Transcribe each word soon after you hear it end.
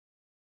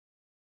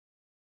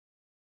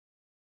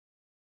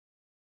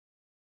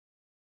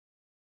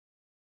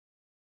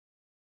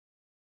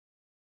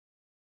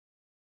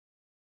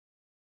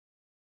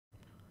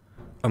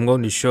I'm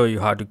going to show you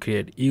how to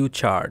create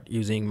U-chart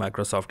using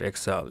Microsoft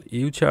Excel.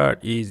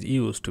 U-chart is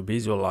used to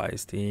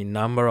visualize the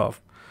number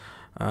of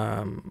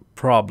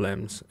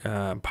problems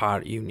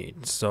per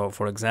unit. So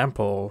for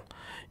example,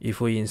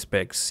 if we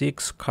inspect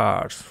 6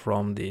 cars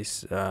from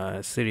this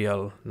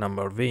serial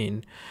number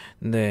VIN,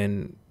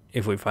 then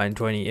if we find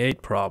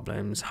 28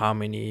 problems, how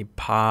many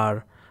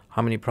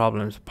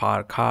problems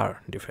per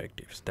car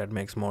defectives? That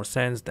makes more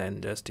sense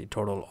than just the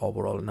total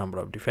overall number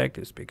of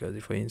defectives, because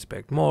if we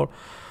inspect more,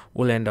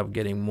 we'll end up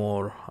getting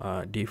more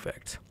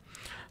defects.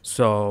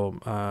 So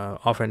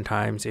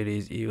oftentimes it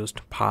is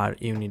used per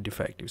unit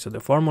defective. So the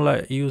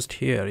formula used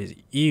here is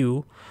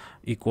U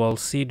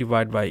equals C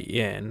divided by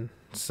N.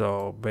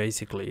 So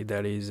basically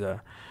that is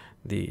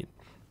the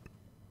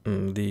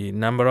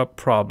number of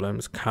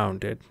problems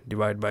counted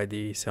divided by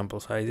the sample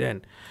size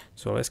N.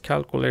 So let's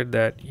calculate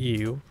that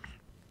U.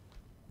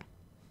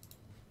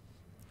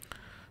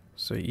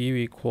 So U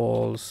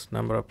equals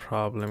number of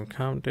problem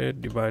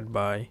counted divided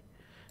by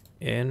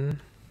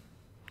N.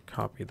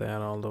 Copy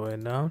that all the way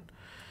down.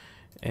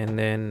 And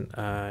then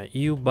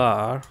U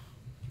bar,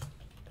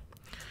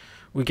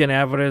 we can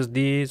average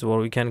these or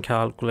we can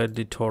calculate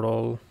the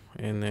total,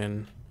 and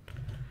then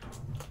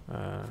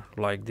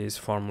like this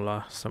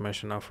formula,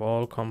 summation of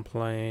all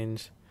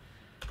complaints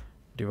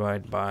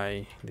divided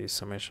by the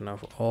summation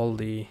of all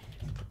the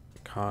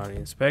car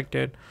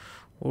inspected,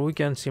 or we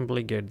can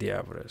simply get the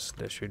average.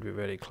 That should be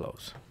very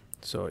close.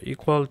 So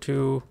equal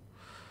to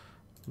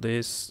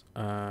this,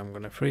 I'm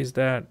gonna freeze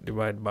that,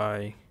 divide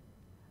by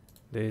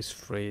this,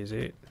 freeze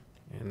it,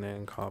 and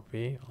then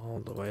copy all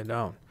the way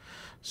down.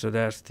 So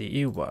that's the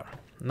U bar.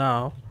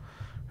 Now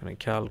I'm going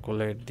to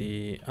calculate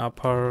the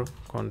upper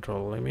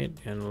control limit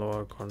and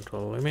lower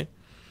control limit.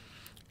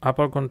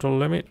 Upper control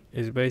limit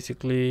is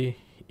basically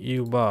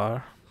U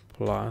bar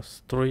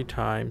plus 3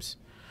 times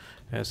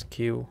SQ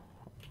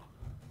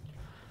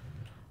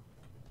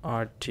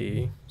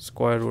RT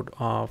square root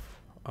of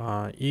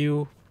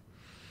U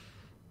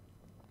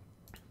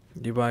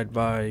divided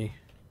by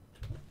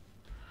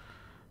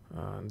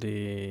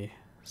the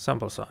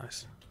sample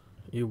size,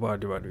 U bar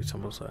divided with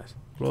sample size.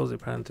 Close the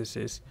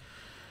parenthesis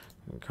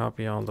and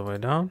copy all the way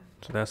down.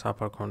 So that's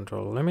upper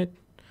control limit.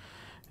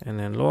 And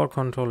then lower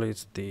control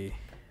is the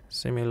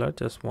similar,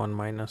 just one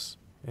minus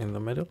in the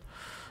middle.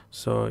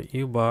 So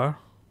U bar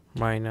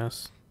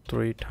minus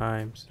 3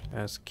 times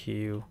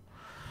SQ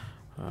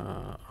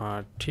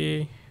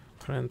RT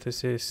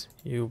parenthesis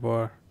U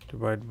bar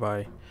divided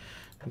by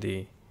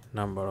the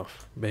number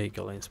of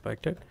vehicle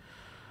inspected.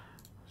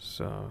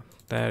 So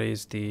that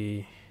is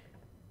the,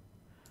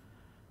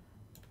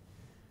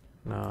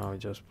 now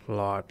just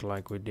plot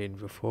like we did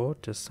before,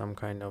 just some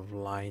kind of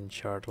line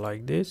chart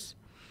like this.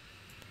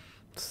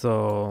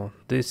 So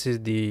this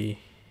is the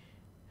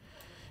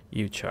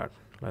U chart.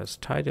 Let's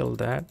title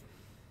that,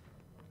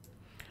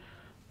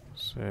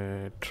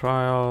 so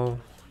trial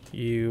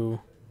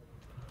U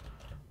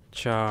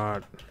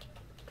chart,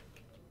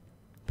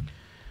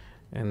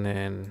 and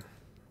then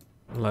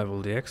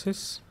label the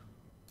axis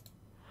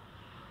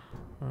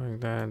like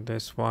that.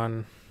 This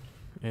one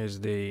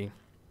is the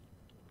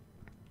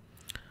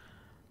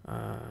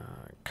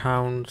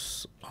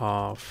counts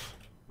of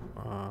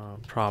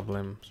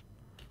problems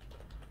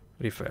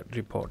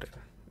reported,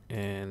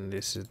 and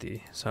this is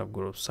the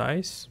subgroup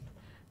size,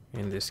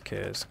 in this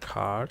case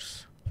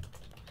cars.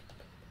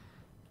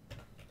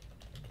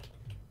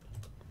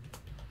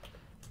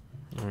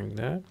 Like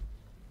that.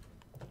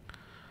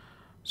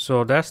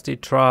 So that's the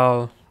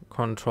trial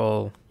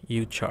control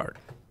U chart.